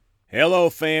Hello,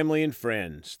 family and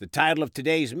friends. The title of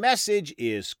today's message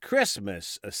is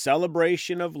Christmas, a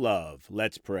Celebration of Love.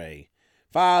 Let's pray.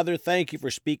 Father, thank you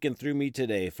for speaking through me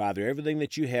today. Father, everything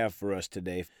that you have for us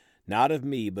today, not of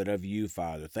me, but of you,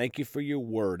 Father. Thank you for your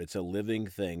word. It's a living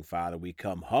thing, Father. We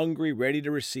come hungry, ready to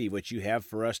receive what you have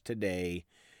for us today.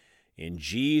 In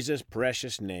Jesus'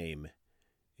 precious name,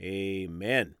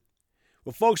 amen.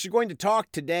 Well, folks, we're going to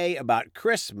talk today about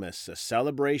Christmas, a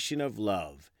celebration of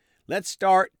love. Let's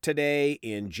start today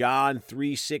in John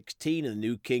 3:16 in the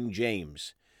New King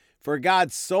James. For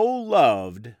God so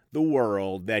loved the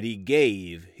world that he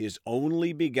gave his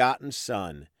only begotten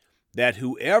Son, that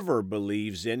whoever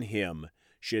believes in him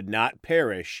should not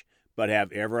perish, but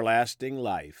have everlasting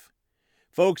life.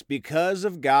 Folks, because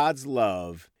of God's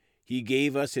love, he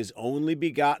gave us his only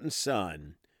begotten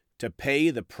Son to pay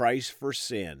the price for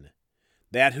sin,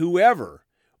 that whoever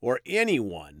or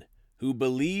anyone who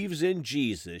believes in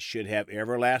Jesus should have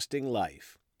everlasting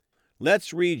life.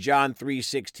 Let's read John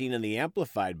 3:16 in the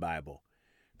Amplified Bible.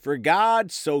 For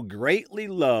God so greatly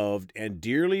loved and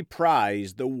dearly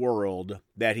prized the world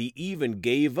that he even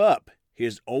gave up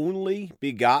his only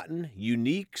begotten,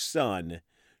 unique Son,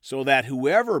 so that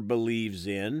whoever believes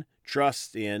in,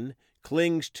 trusts in,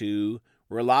 clings to,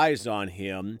 relies on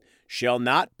him, shall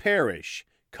not perish,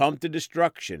 come to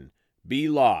destruction, be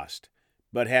lost,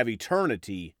 but have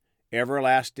eternity,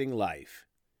 everlasting life.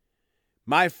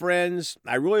 My friends,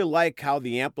 I really like how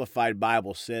the Amplified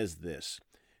Bible says this.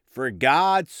 For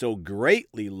God so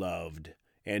greatly loved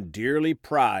and dearly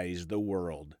prized the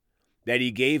world, that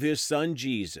he gave his Son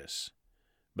Jesus.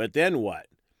 But then what?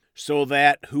 So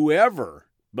that whoever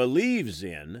believes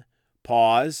in,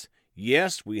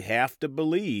 yes, we have to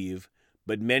believe,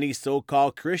 but many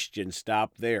so-called Christians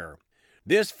stop there.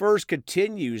 This verse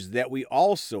continues that we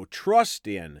also trust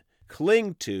in,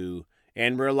 cling to,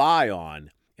 and rely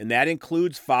on, and that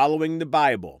includes following the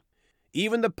Bible.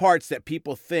 Even the parts that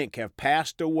people think have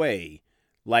passed away,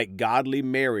 like godly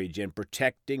marriage and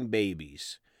protecting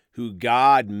babies, who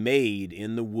God made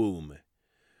in the womb.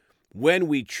 When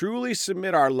we truly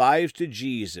submit our lives to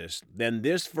Jesus, then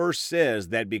this verse says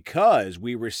that because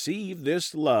we receive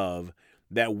this love,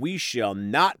 that we shall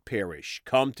not perish,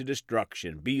 come to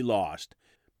destruction, be lost,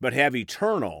 but have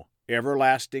eternal,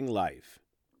 everlasting life.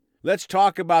 Let's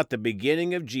talk about the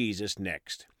beginning of Jesus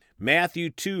next.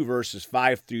 Matthew 2, verses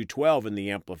 5 through 12 in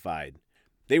the Amplified.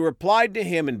 They replied to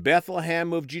him in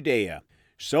Bethlehem of Judea,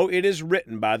 so it is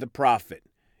written by the prophet,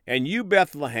 And you,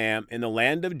 Bethlehem, in the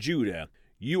land of Judah,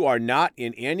 you are not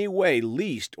in any way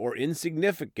least or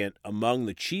insignificant among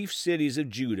the chief cities of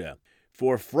Judah.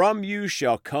 For from you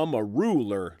shall come a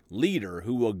ruler, leader,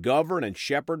 who will govern and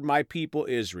shepherd my people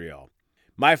Israel.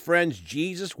 My friends,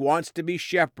 Jesus wants to be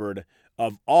shepherd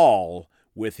of all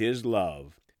with his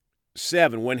love.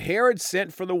 7. When Herod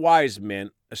sent for the wise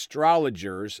men,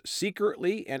 astrologers,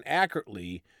 secretly and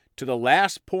accurately, to the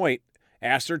last point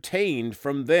ascertained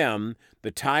from them the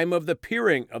time of the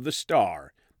appearing of the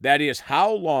star, that is,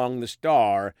 how long the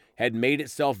star had made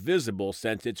itself visible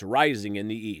since its rising in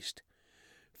the east.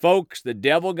 Folks, the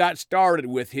devil got started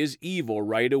with his evil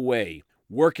right away,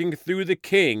 working through the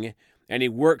king, and he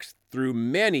works through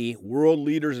many world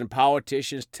leaders and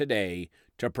politicians today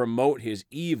to promote his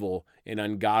evil and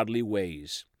ungodly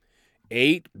ways.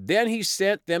 8. Then he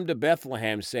sent them to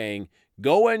Bethlehem, saying,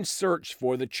 Go and search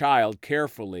for the child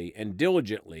carefully and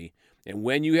diligently, and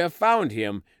when you have found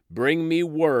him, bring me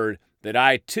word that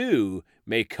I too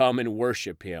may come and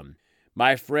worship him.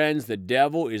 My friends, the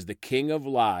devil is the king of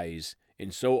lies,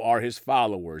 and so are his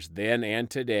followers then and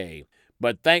today.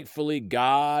 But thankfully,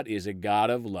 God is a God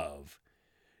of love.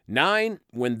 9.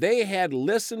 When they had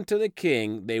listened to the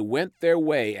king, they went their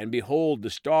way, and behold, the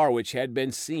star which had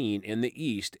been seen in the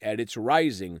east at its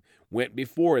rising went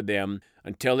before them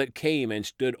until it came and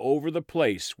stood over the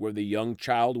place where the young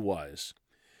child was.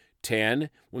 10.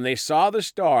 When they saw the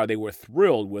star, they were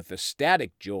thrilled with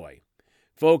ecstatic joy.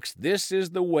 Folks, this is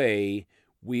the way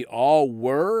we all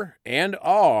were and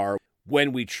are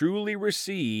when we truly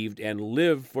received and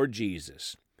lived for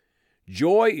Jesus.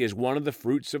 Joy is one of the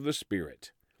fruits of the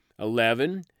Spirit.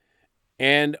 11.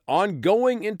 And on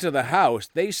going into the house,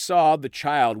 they saw the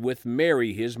child with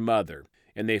Mary his mother,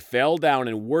 and they fell down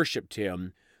and worshipped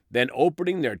him. Then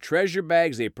opening their treasure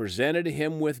bags, they presented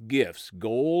him with gifts,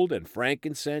 gold and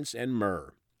frankincense and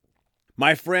myrrh.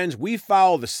 My friends, we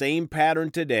follow the same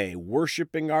pattern today,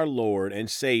 worshiping our Lord and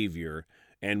Savior,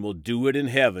 and will do it in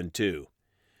heaven too.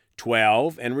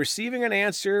 12. And receiving an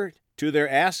answer to their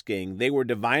asking, they were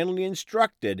divinely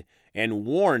instructed and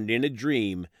warned in a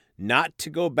dream not to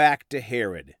go back to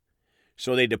Herod.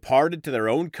 So they departed to their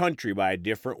own country by a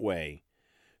different way.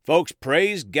 Folks,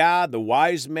 praise God, the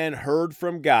wise men heard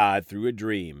from God through a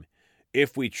dream.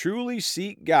 If we truly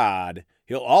seek God,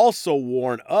 He'll also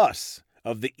warn us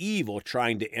of the evil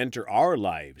trying to enter our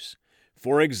lives.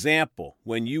 For example,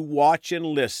 when you watch and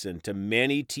listen to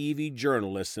many TV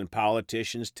journalists and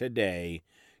politicians today,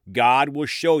 God will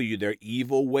show you their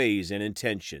evil ways and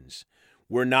intentions.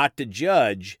 We're not to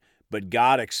judge, but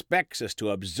God expects us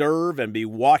to observe and be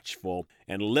watchful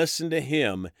and listen to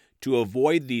Him to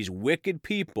avoid these wicked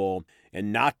people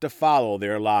and not to follow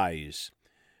their lies.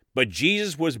 But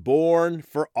Jesus was born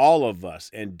for all of us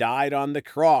and died on the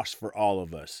cross for all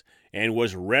of us and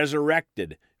was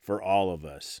resurrected for all of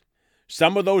us.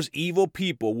 Some of those evil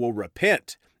people will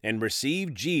repent and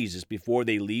receive Jesus before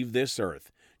they leave this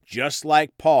earth, just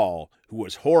like Paul, who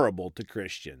was horrible to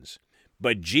Christians.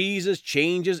 But Jesus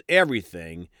changes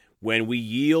everything when we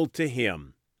yield to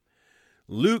Him.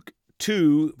 Luke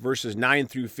 2, verses 9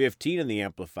 through 15 in the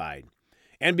Amplified.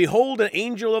 And behold, an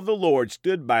angel of the Lord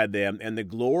stood by them, and the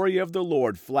glory of the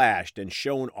Lord flashed and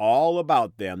shone all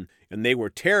about them, and they were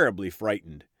terribly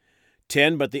frightened.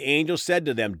 10, but the angel said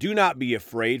to them, Do not be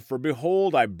afraid, for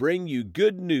behold, I bring you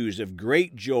good news of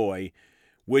great joy,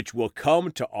 which will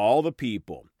come to all the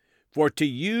people. For to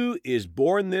you is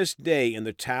born this day in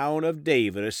the town of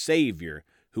David a Savior,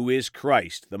 who is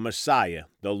Christ, the Messiah,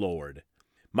 the Lord.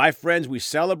 My friends, we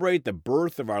celebrate the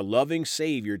birth of our loving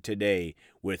Savior today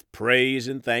with praise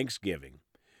and thanksgiving.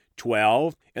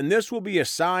 12, and this will be a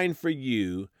sign for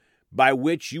you by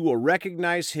which you will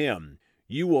recognize Him.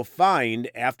 You will find,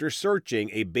 after searching,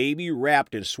 a baby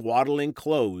wrapped in swaddling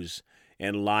clothes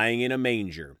and lying in a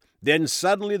manger. Then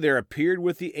suddenly there appeared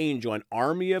with the angel an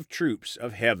army of troops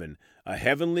of heaven, a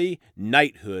heavenly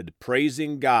knighthood,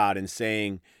 praising God and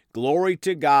saying, Glory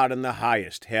to God in the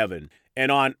highest heaven,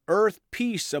 and on earth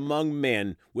peace among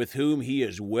men with whom He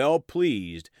is well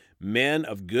pleased, men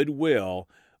of good will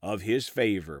of His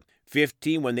favor.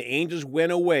 15, when the angels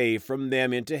went away from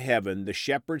them into heaven, the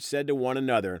shepherds said to one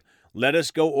another, Let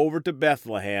us go over to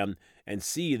Bethlehem and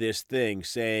see this thing,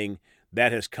 saying,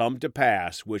 That has come to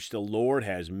pass, which the Lord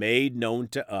has made known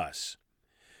to us.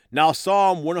 Now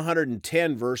Psalm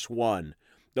 110, verse 1.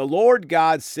 The Lord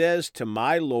God says to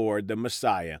my Lord, the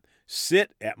Messiah,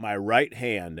 Sit at my right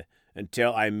hand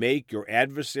until I make your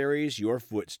adversaries your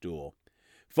footstool.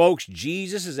 Folks,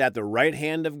 Jesus is at the right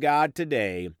hand of God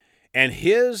today, and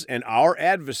His and our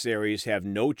adversaries have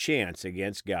no chance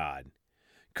against God.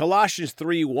 Colossians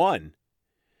 3:1.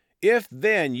 If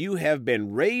then you have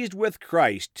been raised with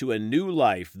Christ to a new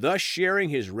life, thus sharing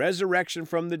His resurrection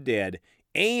from the dead,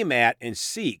 aim at and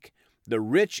seek the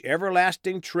rich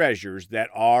everlasting treasures that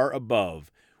are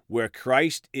above, where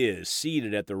Christ is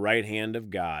seated at the right hand of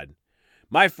God.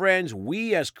 My friends,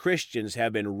 we as Christians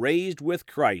have been raised with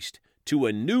Christ to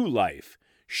a new life,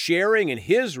 sharing in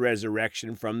His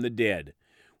resurrection from the dead.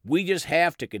 We just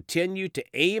have to continue to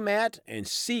aim at and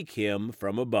seek Him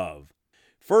from above.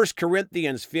 1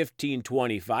 Corinthians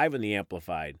 15:25 in the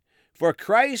Amplified. For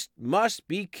Christ must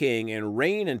be king and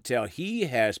reign until He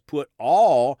has put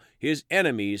all His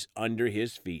enemies under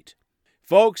His feet.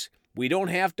 Folks, we don't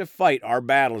have to fight our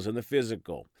battles in the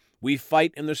physical. We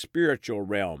fight in the spiritual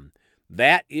realm.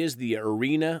 That is the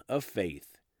arena of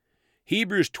faith.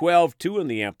 Hebrews 12:2 in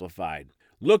the Amplified.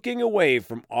 Looking away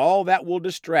from all that will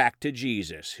distract to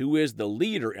Jesus, who is the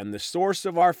leader and the source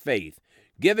of our faith,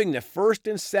 giving the first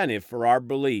incentive for our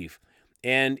belief,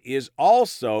 and is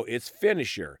also its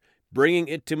finisher, bringing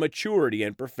it to maturity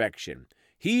and perfection.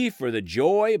 He, for the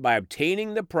joy by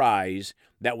obtaining the prize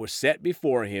that was set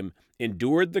before Him,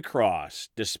 endured the cross,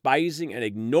 despising and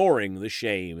ignoring the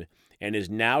shame, and is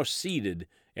now seated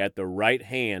at the right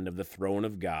hand of the throne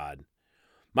of God.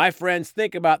 My friends,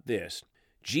 think about this.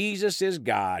 Jesus is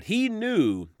God. He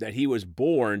knew that He was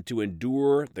born to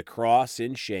endure the cross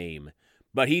in shame,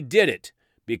 but He did it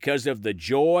because of the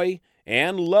joy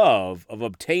and love of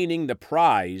obtaining the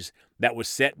prize that was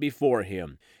set before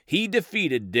Him. He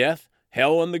defeated death,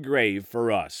 hell, and the grave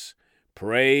for us.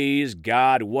 Praise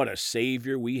God, what a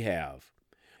Savior we have.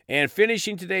 And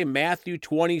finishing today, Matthew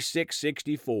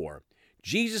 26:64.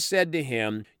 Jesus said to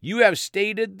him, You have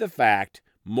stated the fact.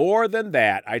 More than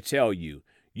that, I tell you,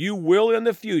 you will in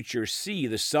the future see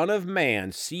the Son of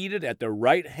Man seated at the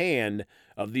right hand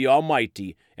of the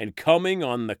Almighty and coming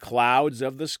on the clouds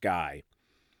of the sky.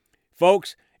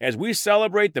 Folks, as we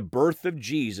celebrate the birth of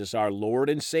Jesus, our Lord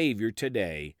and Savior,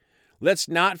 today, let's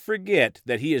not forget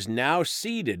that He is now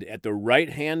seated at the right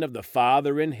hand of the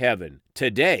Father in heaven,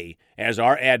 today, as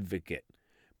our advocate.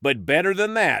 But better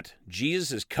than that,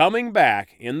 Jesus is coming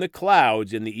back in the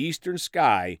clouds in the eastern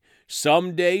sky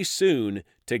someday soon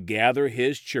to gather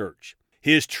His church.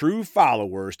 His true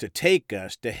followers to take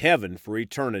us to heaven for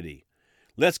eternity.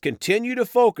 Let's continue to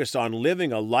focus on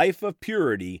living a life of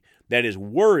purity that is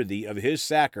worthy of His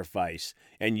sacrifice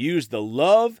and use the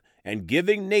love and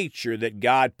giving nature that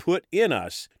God put in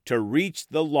us to reach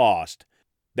the lost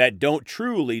that don't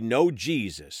truly know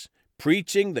Jesus,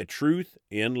 preaching the truth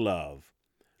in love.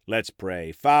 Let's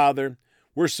pray. Father,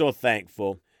 we're so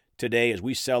thankful today as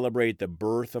we celebrate the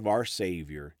birth of our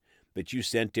Savior, that you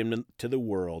sent Him to the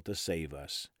world to save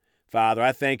us. Father,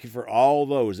 I thank you for all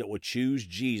those that will choose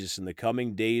Jesus in the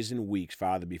coming days and weeks,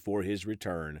 Father, before His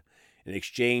return, and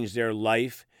exchange their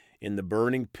life in the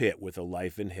burning pit with a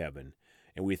life in heaven.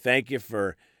 And we thank you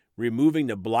for removing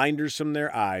the blinders from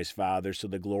their eyes, Father, so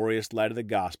the glorious light of the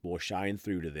gospel will shine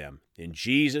through to them. In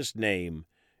Jesus' name,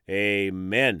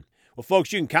 amen. Well,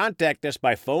 folks, you can contact us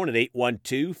by phone at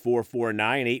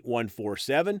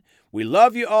 812-449-8147. We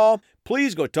love you all.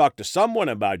 Please go talk to someone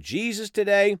about Jesus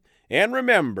today. And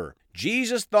remember,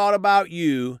 Jesus thought about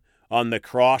you on the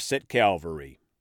cross at Calvary.